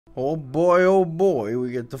oh boy,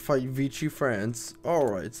 we get to fight Vichy France.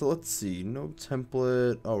 Alright, so let's see. No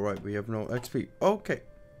template. Alright, we have no XP. Okay.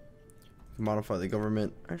 Modify the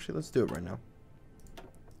government. Actually, let's do it right now.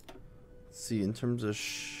 Let's see, in terms of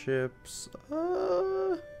ships,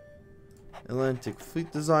 Atlantic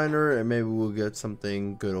Fleet Designer, and maybe we'll get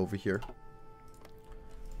something good over here.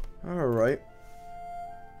 Alright.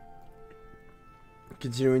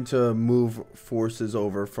 Continuing to move forces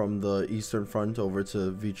over from the Eastern Front over to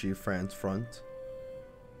Vichy France front.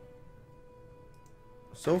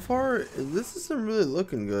 So far, this isn't really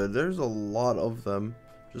looking good. There's a lot of them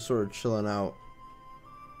just sort of chilling out.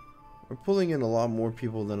 We're pulling in a lot more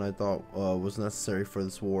people than I thought was necessary for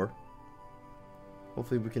this war.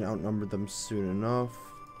 Hopefully we can outnumber them soon enough.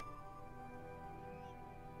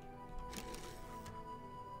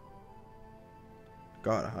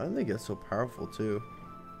 God, how did they get so powerful too?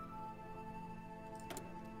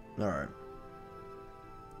 Alright.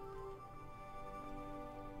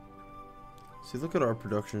 See, look at our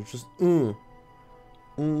production. It's just, look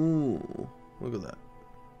at that.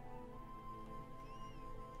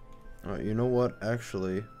 Alright, you know what?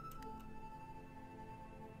 Actually,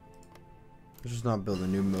 let's just not build a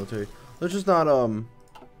new military. Let's just not,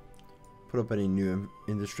 put up any new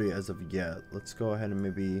industry as of yet. Let's go ahead and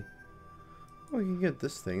maybe, oh, we can get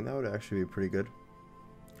this thing. That would actually be pretty good.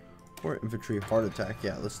 Or infantry heart attack.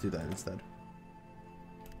 Yeah, let's do that instead.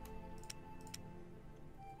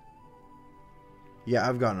 Yeah,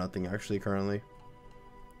 I've got nothing actually currently.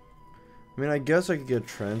 I mean, I guess I could get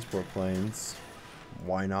transport planes.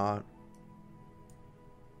 Why not?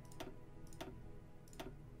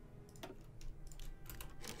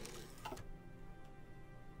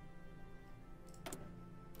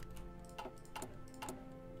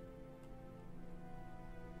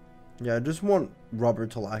 Yeah, I just want rubber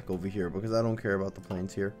to lack over here because I don't care about the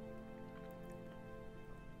planes here.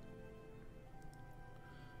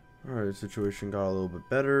 Alright, situation got a little bit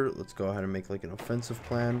better. Let's go ahead and make like an offensive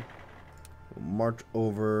plan. We'll march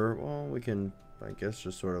over. Well, we can, I guess,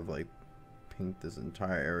 just sort of like paint this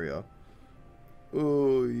entire area.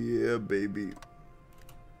 Oh, yeah, baby.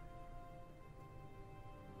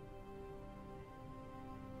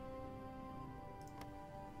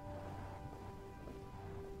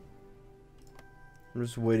 I'm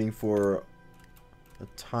just waiting for a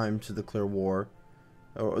time to declare war,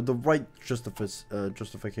 or the right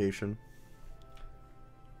justification.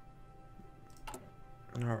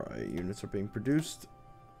 Alright, units are being produced.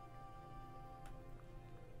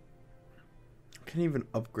 I can't even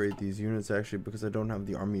upgrade these units actually because I don't have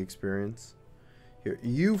the army experience. Here,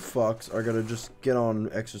 you fucks are gonna just get on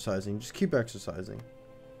exercising. Just keep exercising.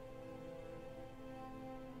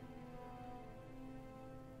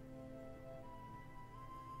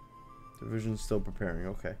 Division's still preparing,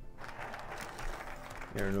 okay.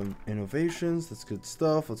 Air innovations, that's good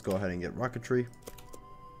stuff. Let's go ahead and get rocketry.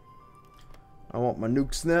 I want my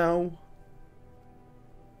nukes now.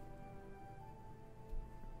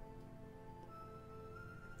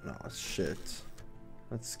 Oh shit.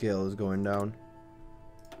 That scale is going down.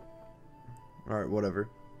 Alright, whatever.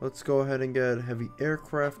 Let's go ahead and get heavy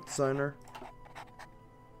aircraft designer.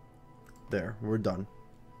 There, we're done.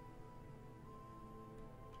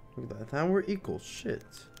 Look at that. Now we're equal. Shit.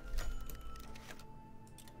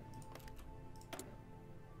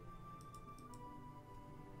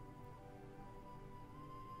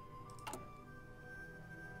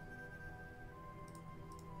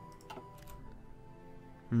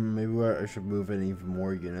 Maybe I should move in even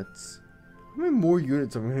more units. How many more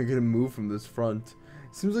units am I gonna get to move from this front?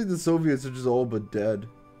 Seems like the Soviets are just all but dead.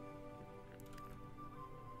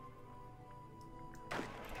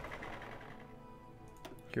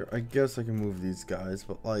 Here, I guess I can move these guys,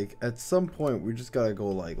 but like at some point we just gotta go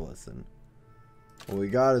like, listen, what we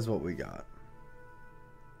got is what we got.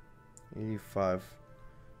 85.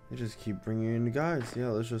 They just keep bringing in the guys. Yeah,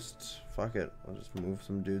 let's just fuck it. I'll just move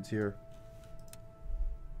some dudes here.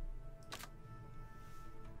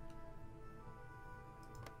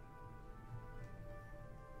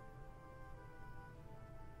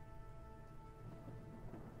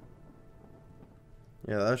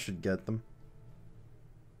 Yeah, that should get them.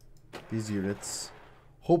 These units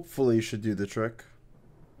hopefully should do the trick.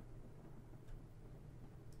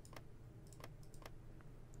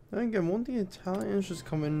 Then again, won't the Italians just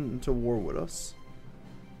come into war with us?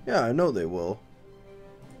 Yeah, I know they will.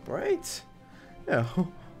 Right? Yeah,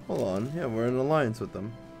 hold on. Yeah, we're in alliance with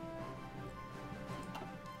them.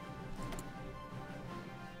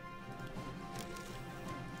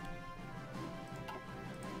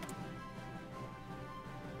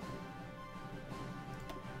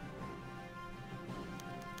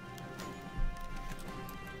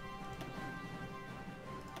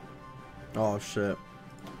 Oh shit.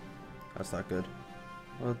 That's not good.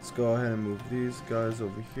 Let's go ahead and move these guys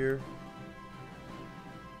over here.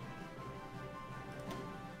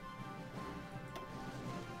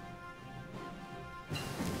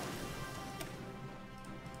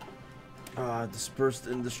 Ah, dispersed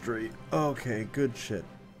industry. Okay, good shit.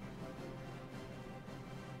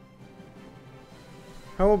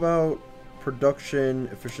 How about production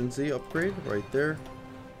efficiency upgrade right there?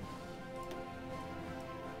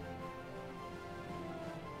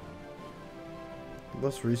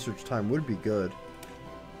 Less research time would be good.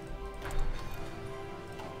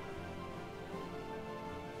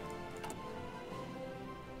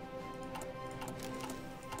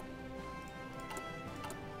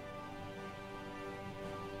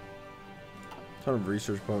 Ton of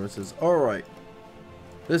research bonuses. Alright.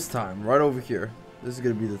 This time, right over here. This is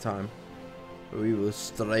gonna be the time. We will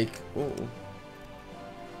strike. Oh.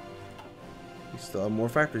 We still have more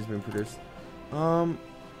factories being produced.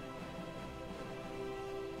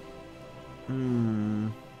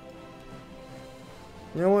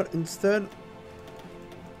 You know what? Instead,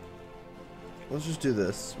 let's just do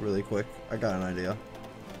this really quick. I got an idea.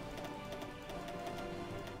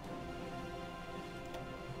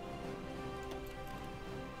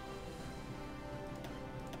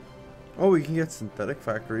 Oh, we can get synthetic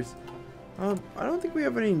factories. I don't think we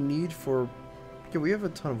have any need for... Yeah, we have a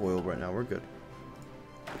ton of oil right now. We're good.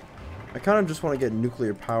 I kind of just want to get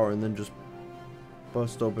nuclear power and then just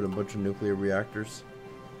bust open a bunch of nuclear reactors.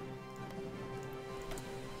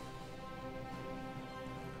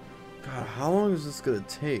 God, how long is this gonna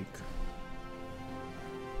take?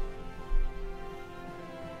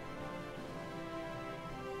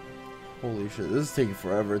 Holy shit, this is taking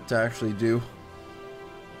forever to actually do.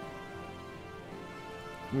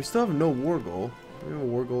 We still have no war goal. Do we have a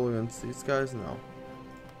war goal against these guys? No.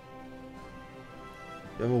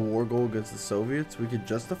 We have a war goal against the Soviets? We could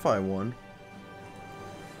justify one.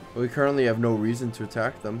 But we currently have no reason to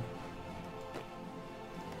attack them.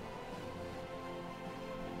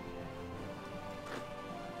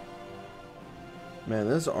 Man,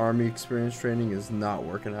 this army experience training is not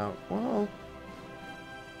working out. Well,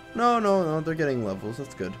 no, they're getting levels.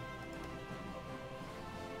 That's good.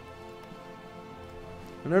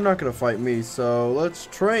 And they're not gonna fight me, so let's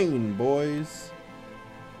train, boys.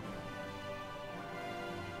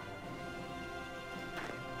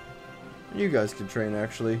 You guys can train,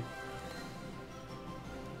 actually.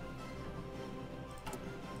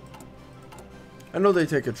 I know they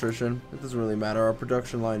take attrition. It doesn't really matter. Our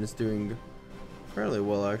production line is doing fairly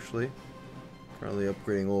well, actually. Currently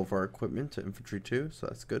upgrading all of our equipment to infantry 2, so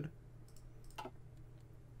that's good.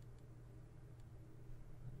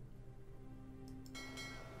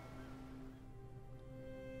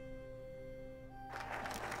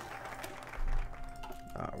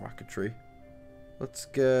 Rocketry. Let's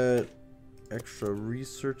get extra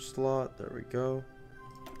research slot. There we go.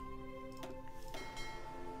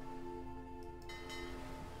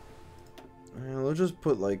 And let's just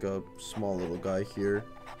put like a small little guy here.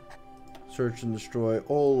 Search and destroy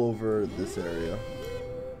all over this area.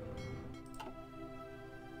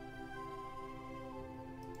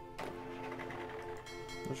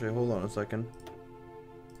 Actually, hold on a second.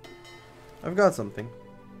 I've got something.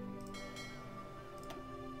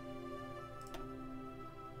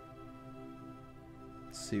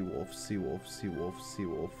 Seawolf, Seawolf, Seawolf,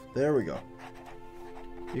 Seawolf. There we go.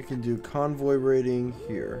 You can do convoy raiding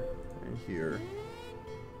here and here.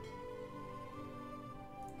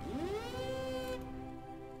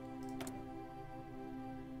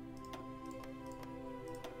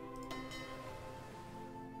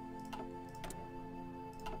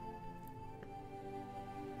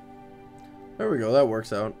 There we go, that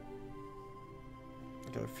works out.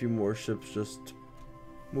 Got a few more ships just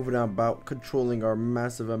moving out about, controlling our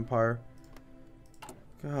massive empire.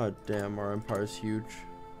 God damn, our empire is huge.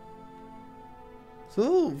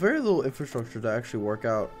 So very little infrastructure to actually work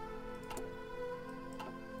out.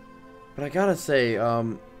 But I gotta say,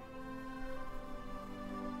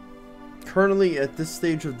 currently at this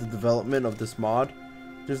stage of the development of this mod,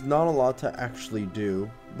 there's not a lot to actually do.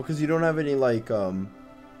 Because you don't have any, like, you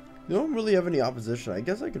don't really have any opposition. I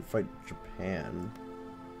guess I could fight Japan.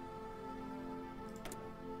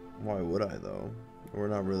 Why would I, though? We're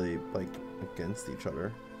not really, like, against each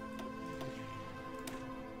other.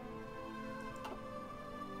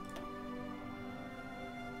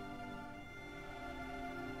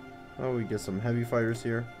 Oh, we get some heavy fighters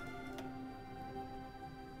here.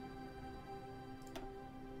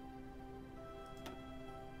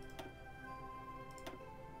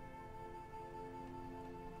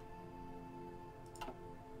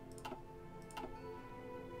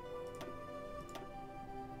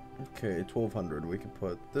 Okay, 1200. We can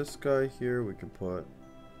put this guy here. We can put...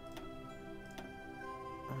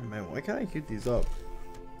 Oh man, why can't I keep these up?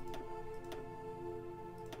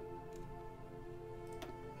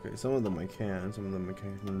 Okay, some of them I can, some of them I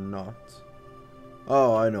cannot.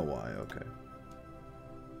 Oh, I know why. Okay.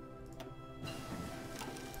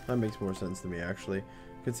 That makes more sense to me, actually.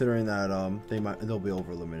 Considering that they'll be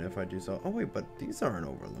over limit if I do so. Oh wait, but these aren't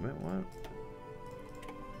over limit. What?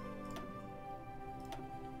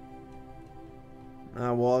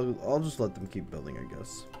 Well, I'll just let them keep building, I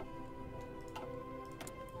guess.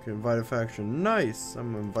 Okay, invite a faction. Nice.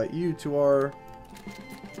 I'm gonna invite you to our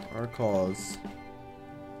cause.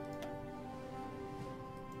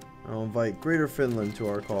 I'll invite Greater Finland to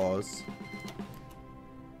our cause.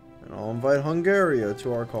 And I'll invite Hungary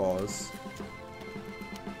to our cause.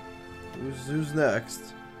 Who's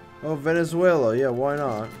next? Oh, Venezuela. Yeah, why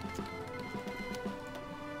not?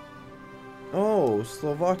 Oh,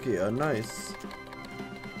 Slovakia. Nice.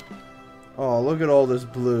 Oh, look at all this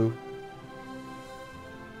blue.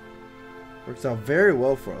 Works out very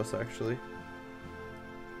well for us, actually.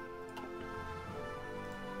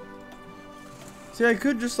 See, I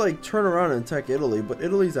could just like turn around and attack Italy, but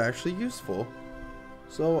Italy's actually useful.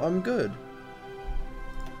 So I'm good.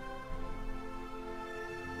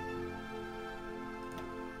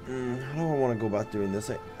 How do I want to go about doing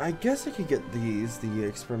this? I guess I could get the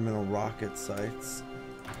experimental rocket sites.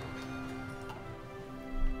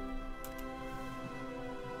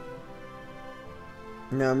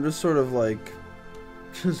 Yeah, I'm just sort of like,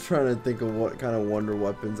 just trying to think of what kind of wonder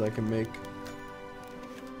weapons I can make.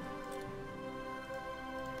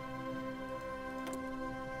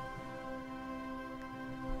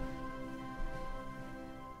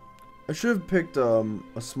 I should have picked a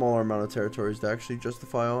smaller amount of territories to actually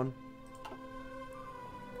justify on.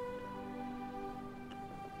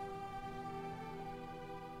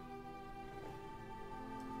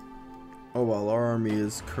 Oh well, our army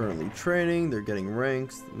is currently training, they're getting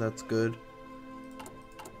ranks, that's good.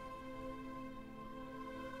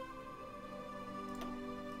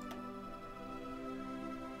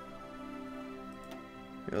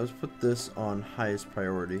 Yeah, let's put this on highest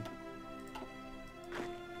priority.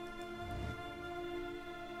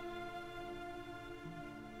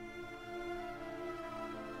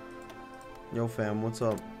 Yo fam, what's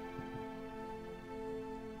up?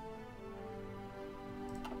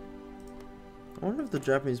 I wonder if the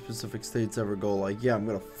Japanese Pacific States ever go like, yeah, I'm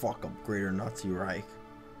gonna fuck up Greater Nazi Reich.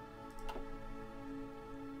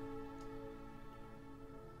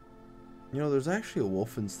 You know, there's actually a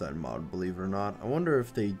Wolfenstein mod, believe it or not. I wonder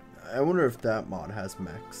if that mod has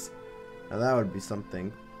mechs. Now that would be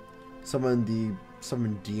something. Summon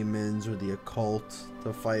demons or the occult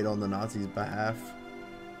to fight on the Nazis' behalf.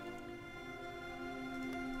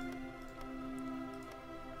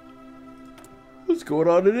 What's going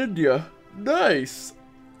on in India? Nice!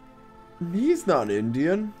 He's not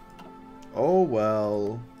Indian. Oh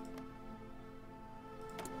well.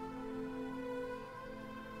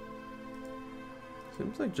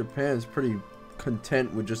 Seems like Japan's pretty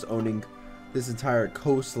content with just owning this entire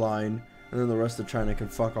coastline, and then the rest of China can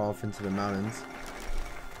fuck off into the mountains.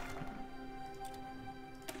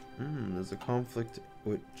 There's a conflict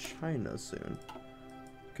with China soon.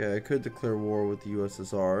 Okay, I could declare war with the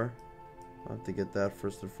USSR. I'll have to get that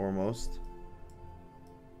first and foremost.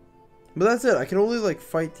 But that's it. I can only like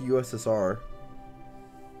fight the USSR.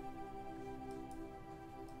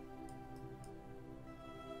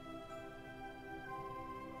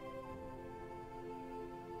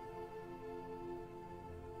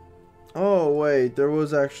 Oh wait, there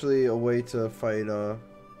was actually a way to fight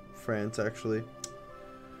France actually.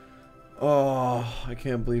 Oh, I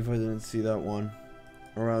can't believe I didn't see that one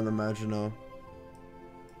around the Maginot.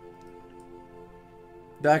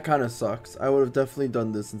 That kind of sucks. I would have definitely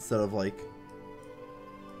done this instead of like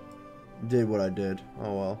did what I did.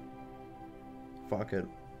 Oh well. Fuck it.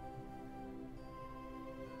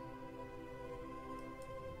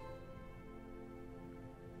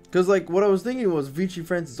 Because like what I was thinking was Vichy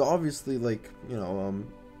France is obviously like, you know,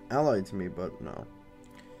 allied to me, but no.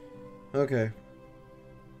 Okay.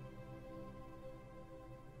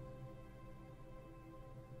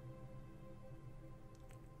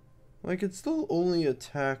 I could still only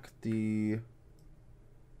attack the...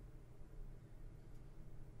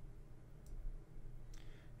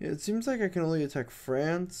 Yeah, it seems like I can only attack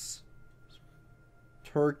France,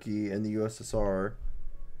 Turkey, and the USSR.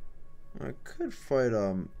 I could fight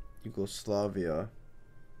Yugoslavia,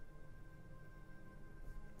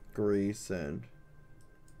 Greece, and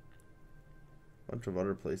a bunch of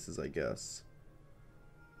other places, I guess.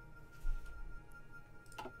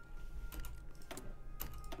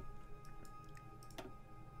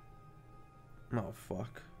 Oh,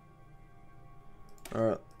 fuck.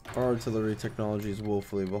 Our artillery technology is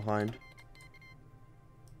woefully behind.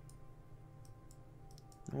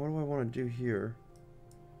 What do I want to do here?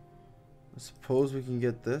 I suppose we can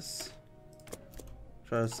get this.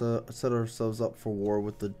 Try to set ourselves up for war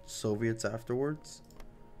with the Soviets afterwards.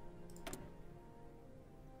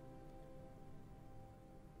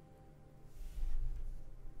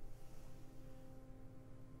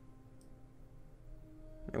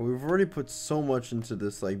 And we've already put so much into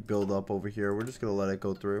this like build up over here. We're just gonna let it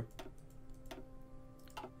go through.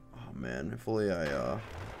 Oh man, if only I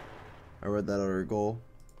read that other goal.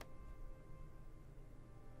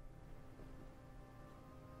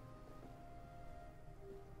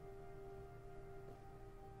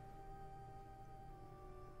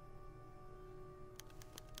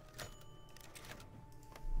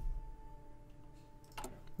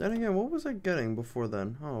 Then again, what was I getting before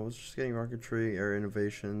then? Oh, I was just getting rocketry, air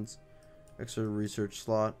innovations, extra research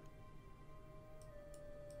slot.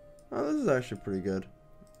 Oh, this is actually pretty good.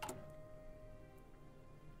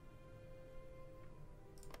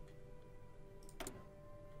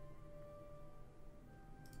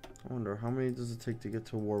 I wonder, how many does it take to get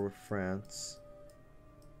to war with France?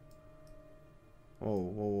 Oh,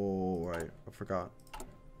 whoa, right, I forgot.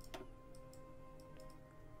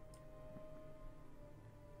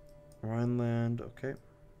 Rhineland, okay.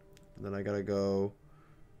 And then I gotta go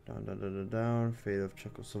down, fate of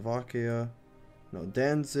Czechoslovakia. No,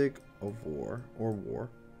 Danzig of war, or war.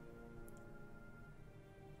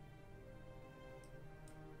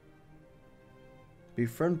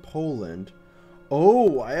 Befriend Poland.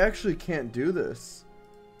 Oh, I actually can't do this.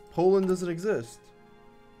 Poland doesn't exist.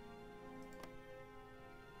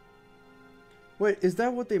 Wait, is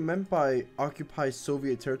that what they meant by occupy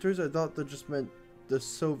Soviet territories? I thought that just meant the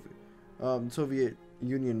Soviet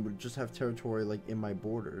Union would just have territory like in my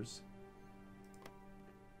borders.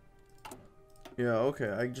 Yeah,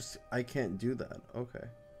 okay. I can't do that. Okay.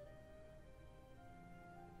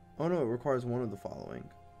 Oh no, it requires one of the following.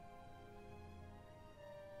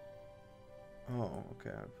 Oh,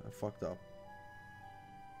 okay. I fucked up.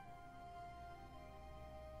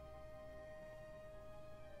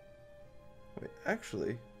 Wait,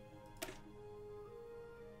 actually,